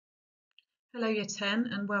Hello Year 10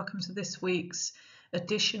 and welcome to this week's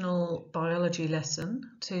additional biology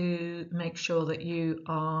lesson to make sure that you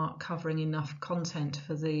are covering enough content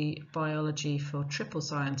for the biology for triple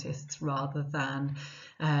scientists rather than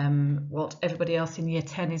what everybody else in Year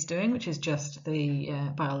 10 is doing, which is just the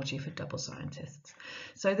biology for double scientists.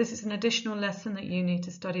 So this is an additional lesson that you need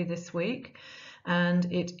to study this week, and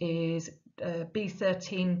it is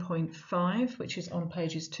B13.5, which is on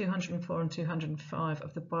pages 204 and 205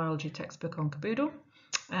 of the biology textbook on Caboodle,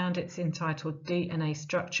 and it's entitled DNA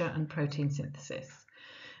Structure and Protein Synthesis.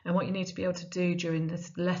 And what you need to be able to do during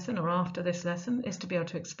this lesson or after this lesson is to be able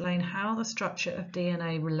to explain how the structure of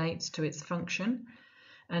DNA relates to its function,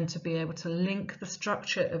 and to be able to link the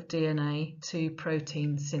structure of DNA to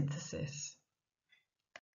protein synthesis.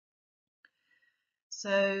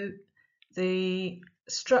 So the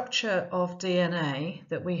structure of DNA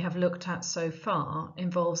that we have looked at so far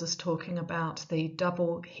involves us talking about the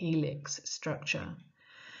double helix structure.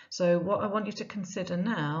 So what I want you to consider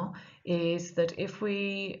now is that if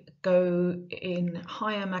we go in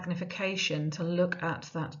higher magnification to look at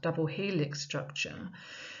that double helix structure,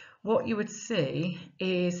 what you would see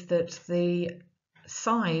is that the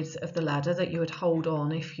sides of the ladder that you would hold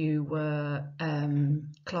on if you were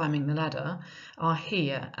climbing the ladder are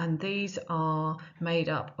here, and these are made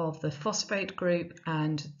up of the phosphate group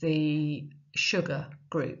and the sugar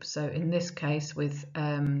group. So in this case with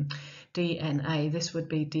DNA, this would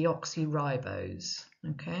be deoxyribose,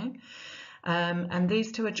 okay? And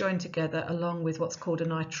these two are joined together along with what's called a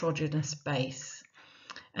nitrogenous base.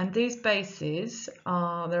 And these bases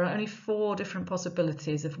there are only 4 different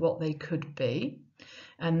possibilities of what they could be.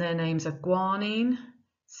 And their names are guanine,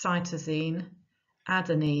 cytosine,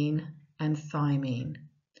 adenine, and thymine.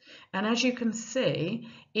 And as you can see,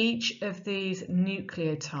 each of these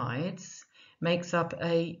nucleotides makes up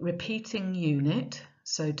a repeating unit.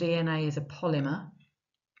 So DNA is a polymer.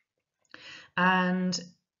 And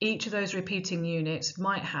each of those repeating units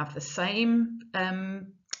might have the same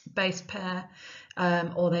base pair,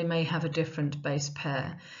 or they may have a different base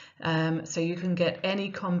pair. So you can get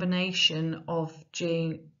any combination of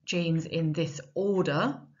genes in this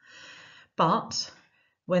order, but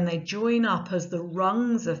when they join up as the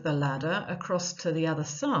rungs of the ladder across to the other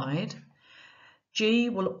side, G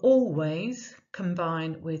will always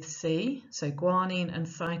combine with C. So guanine and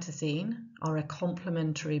cytosine are a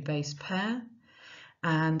complementary base pair,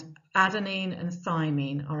 and adenine and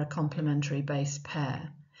thymine are a complementary base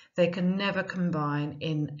pair. They can never combine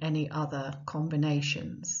in any other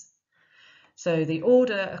combinations. So the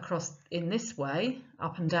order across in this way,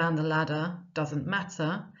 up and down the ladder, doesn't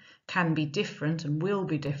matter, can be different and will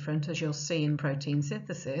be different, as you'll see in protein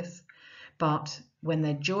synthesis, but when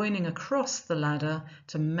they're joining across the ladder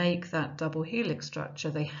to make that double helix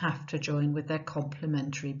structure, they have to join with their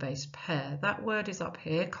complementary base pair. That word is up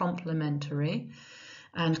here, complementary.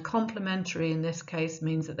 And complementary in this case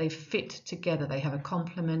means that they fit together. They have a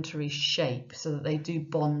complementary shape so that they do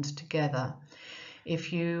bond together.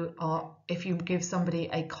 If you give somebody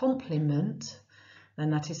a compliment, then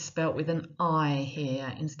that is spelt with an I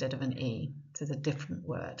here instead of an E. This is a different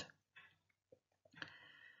word.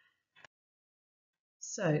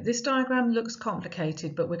 So this diagram looks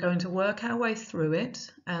complicated, but we're going to work our way through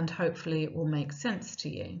it and hopefully it will make sense to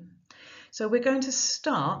you. So we're going to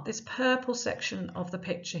start, this purple section of the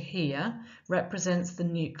picture here represents the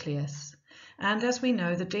nucleus. And as we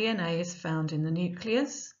know, the DNA is found in the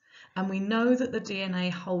nucleus, and we know that the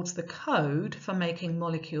DNA holds the code for making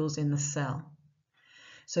molecules in the cell.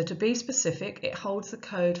 So to be specific, it holds the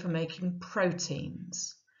code for making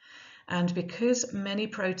proteins. And because many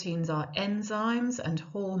proteins are enzymes and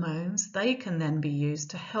hormones, they can then be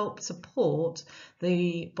used to help support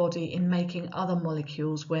the body in making other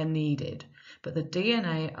molecules where needed. But the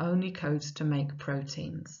DNA only codes to make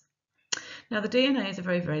proteins. Now the DNA is a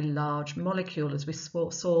very, very large molecule, as we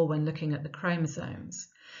saw when looking at the chromosomes.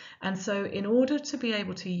 And so in order to be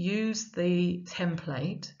able to use the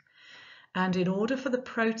template, and in order for the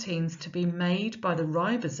proteins to be made by the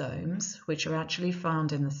ribosomes, which are actually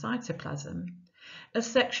found in the cytoplasm, a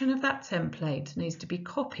section of that template needs to be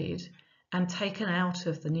copied and taken out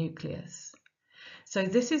of the nucleus. So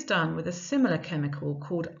this is done with a similar chemical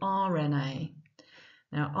called RNA.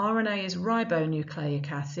 Now RNA is ribonucleic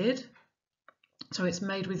acid, so it's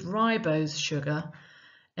made with ribose sugar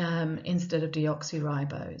instead of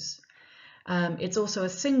deoxyribose. It's also a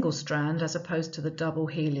single strand as opposed to the double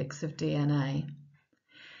helix of DNA.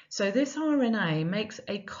 So this RNA makes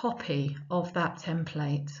a copy of that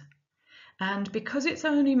template. And because it's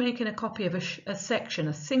only making a copy of a section,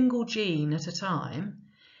 a single gene at a time,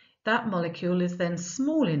 that molecule is then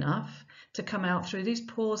small enough to come out through these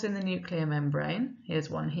pores in the nuclear membrane, here's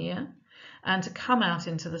one here, and to come out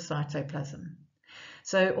into the cytoplasm.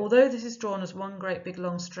 So although this is drawn as one great big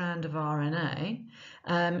long strand of RNA,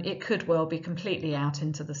 it could well be completely out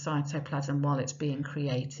into the cytoplasm while it's being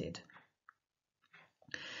created.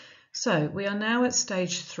 So we are now at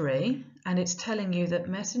stage 3, and it's telling you that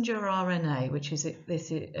messenger RNA, which is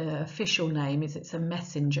this official name, is it's a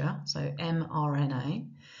messenger, so mRNA,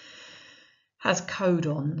 has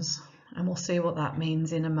codons, and we'll see what that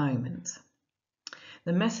means in a moment.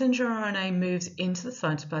 The messenger RNA moves into the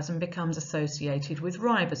cytoplasm and becomes associated with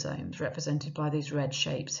ribosomes, represented by these red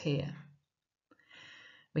shapes here.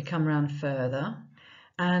 We come round further,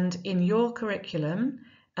 and in your curriculum,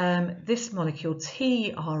 this molecule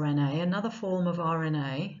tRNA, another form of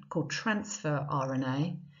RNA called transfer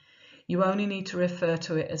RNA, you only need to refer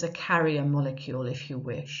to it as a carrier molecule if you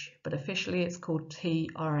wish, but officially it's called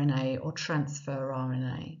tRNA or transfer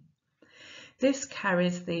RNA. This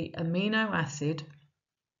carries the amino acid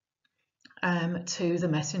to the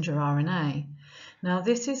messenger RNA. Now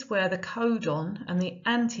this is where the codon and the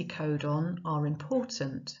anticodon are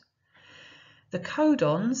important. The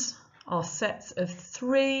codons are sets of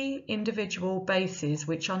 3 individual bases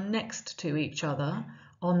which are next to each other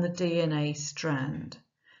on the DNA strand.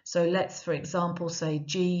 So let's, for example, say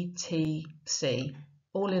G, T, C,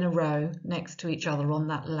 all in a row next to each other on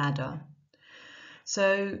that ladder.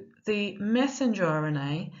 So the messenger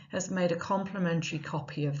RNA has made a complementary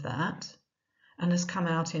copy of that and has come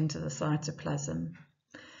out into the cytoplasm.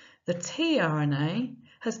 The tRNA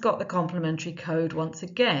has got the complementary code once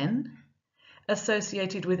again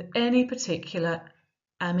associated with any particular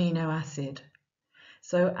amino acid.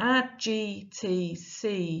 So our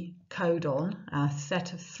GTC codon, our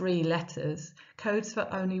set of 3 letters, codes for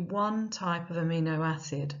only one type of amino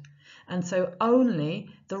acid. And so only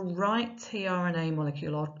the right tRNA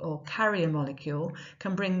molecule or carrier molecule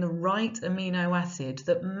can bring the right amino acid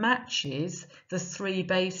that matches the 3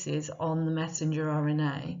 bases on the messenger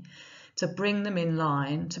RNA to bring them in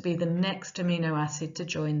line to be the next amino acid to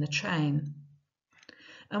join the chain.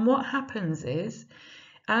 And what happens is,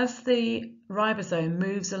 as the ribosome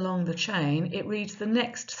moves along the chain, it reads the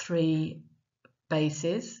next 3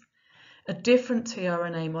 bases. A different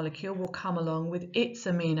tRNA molecule will come along with its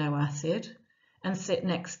amino acid and sit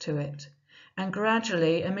next to it. And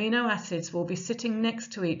gradually amino acids will be sitting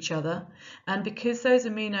next to each other, and because those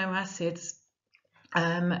amino acids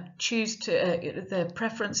their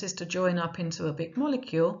preference is to join up into a big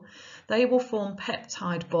molecule, they will form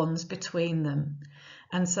peptide bonds between them.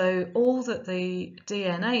 And so all that the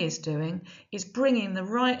DNA is doing is bringing the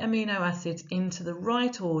right amino acids into the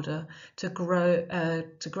right order to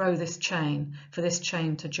grow this chain, for this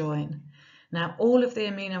chain to join. Now all of the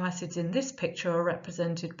amino acids in this picture are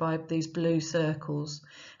represented by these blue circles.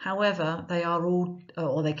 However, they are all,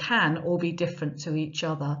 or they can all be different to each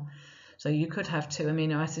other. So you could have 2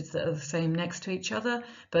 amino acids that are the same next to each other,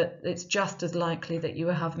 but it's just as likely that you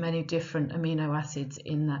will have many different amino acids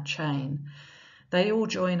in that chain. They all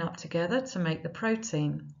join up together to make the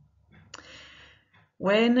protein.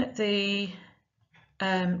 When the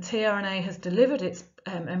tRNA has delivered its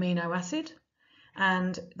amino acid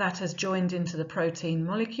and that has joined into the protein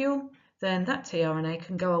molecule, then that tRNA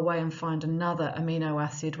can go away and find another amino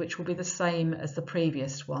acid which will be the same as the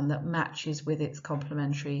previous one that matches with its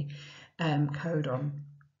complementary codon.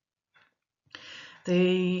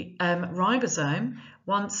 The ribosome,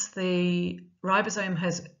 once the ribosome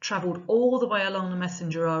has travelled all the way along the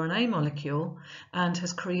messenger RNA molecule and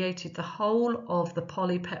has created the whole of the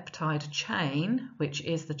polypeptide chain, which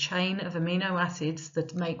is the chain of amino acids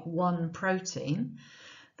that make one protein,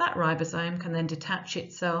 that ribosome can then detach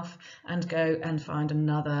itself and go and find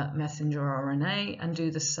another messenger RNA and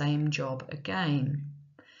do the same job again.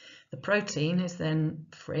 The protein is then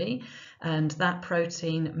free, and that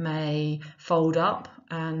protein may fold up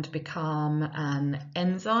and become an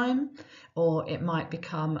enzyme, or it might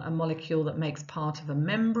become a molecule that makes part of a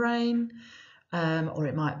membrane, or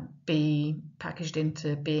it might be packaged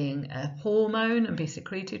into being a hormone and be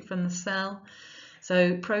secreted from the cell.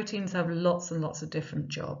 So proteins have lots and lots of different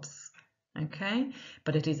jobs. Okay,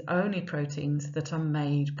 but it is only proteins that are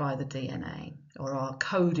made by the DNA or are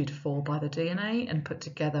coded for by the DNA and put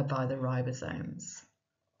together by the ribosomes.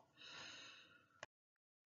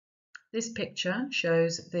 This picture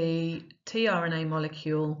shows the tRNA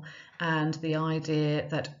molecule and the idea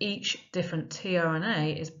that each different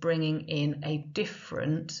tRNA is bringing in a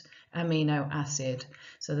different amino acid.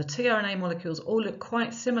 So the tRNA molecules all look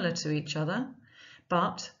quite similar to each other,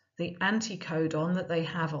 but the anticodon that they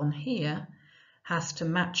have on here has to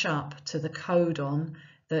match up to the codon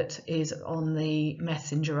that is on the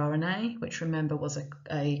messenger RNA, which remember was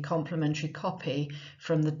a complementary copy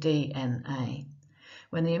from the DNA.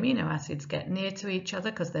 When the amino acids get near to each other,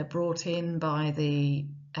 because they're brought in by the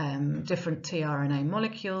different tRNA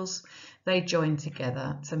molecules, they join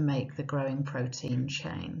together to make the growing protein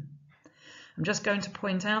chain. I'm just going to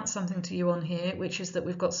point out something to you on here, which is that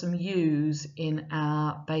we've got some U's in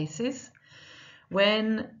our bases.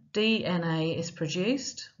 When DNA is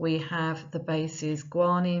produced, we have the bases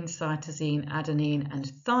guanine, cytosine, adenine, and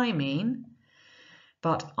thymine,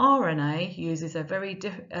 but RNA uses a very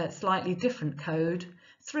slightly different code.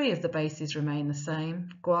 3 of the bases remain the same,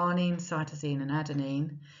 guanine, cytosine, and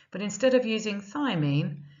adenine, but instead of using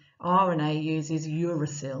thymine, RNA uses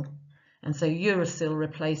uracil, and so uracil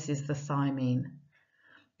replaces the thymine.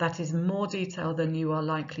 That is more detail than you are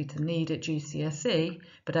likely to need at GCSE,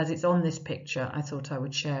 but as it's on this picture, I thought I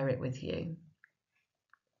would share it with you.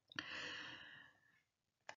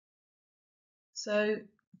 So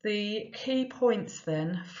the key points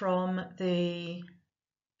then from the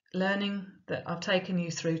learning that I've taken you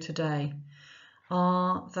through today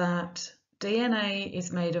are that DNA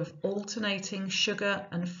is made of alternating sugar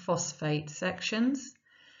and phosphate sections,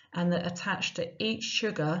 and that attached to each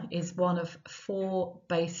sugar is one of 4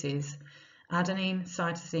 bases, adenine,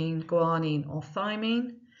 cytosine, guanine, or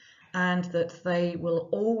thymine, and that they will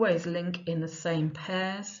always link in the same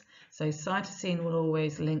pairs. So cytosine will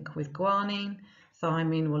always link with guanine,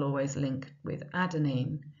 thymine will always link with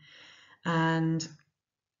adenine. And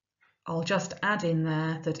I'll just add in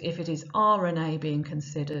there that if it is RNA being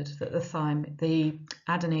considered, that the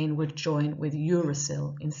adenine would join with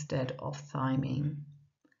uracil instead of thymine.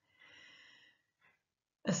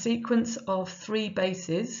 A sequence of 3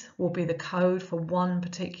 bases will be the code for one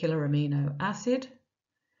particular amino acid,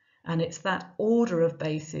 and it's that order of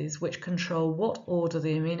bases which control what order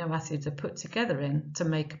the amino acids are put together in to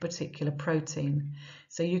make a particular protein.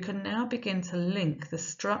 So you can now begin to link the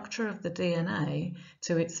structure of the DNA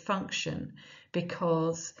to its function,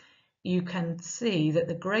 because you can see that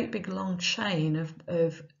the great big long chain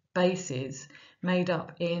of bases made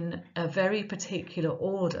up in a very particular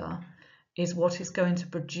order is what is going to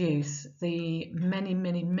produce the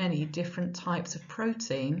many different types of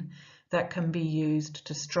protein that can be used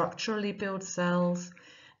to structurally build cells,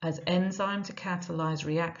 as enzyme to catalyze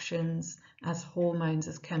reactions, as hormones,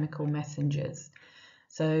 as chemical messengers.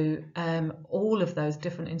 So all of those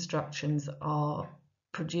different instructions are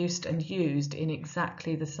produced and used in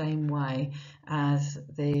exactly the same way as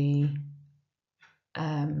the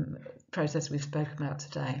process we've spoken about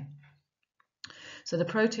today. So the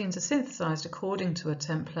proteins are synthesized according to a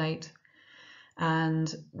template,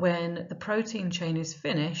 and when the protein chain is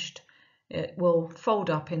finished, it will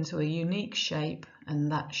fold up into a unique shape,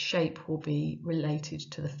 and that shape will be related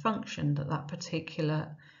to the function that that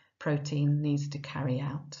particular protein needs to carry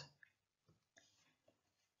out.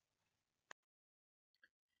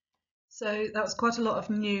 So that was quite a lot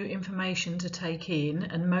of new information to take in,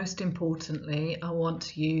 and most importantly, I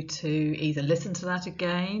want you to either listen to that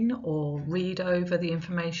again or read over the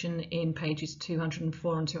information in pages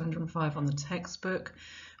 204 and 205 on the textbook,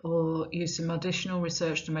 or use some additional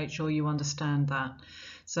research to make sure you understand that.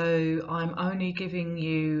 So I'm only giving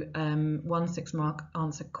you 1 6-mark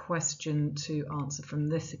answer question to answer from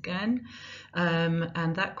this again.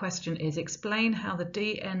 And that question is, explain how the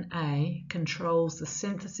DNA controls the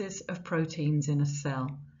synthesis of proteins in a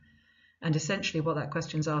cell. And essentially what that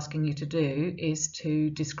question is asking you to do is to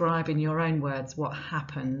describe in your own words what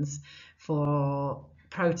happens for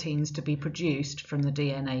proteins to be produced from the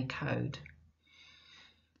DNA code.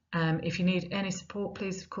 If you need any support,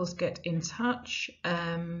 please of course get in touch,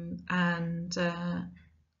 and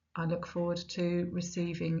I look forward to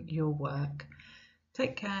receiving your work.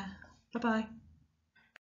 Take care. Bye-bye.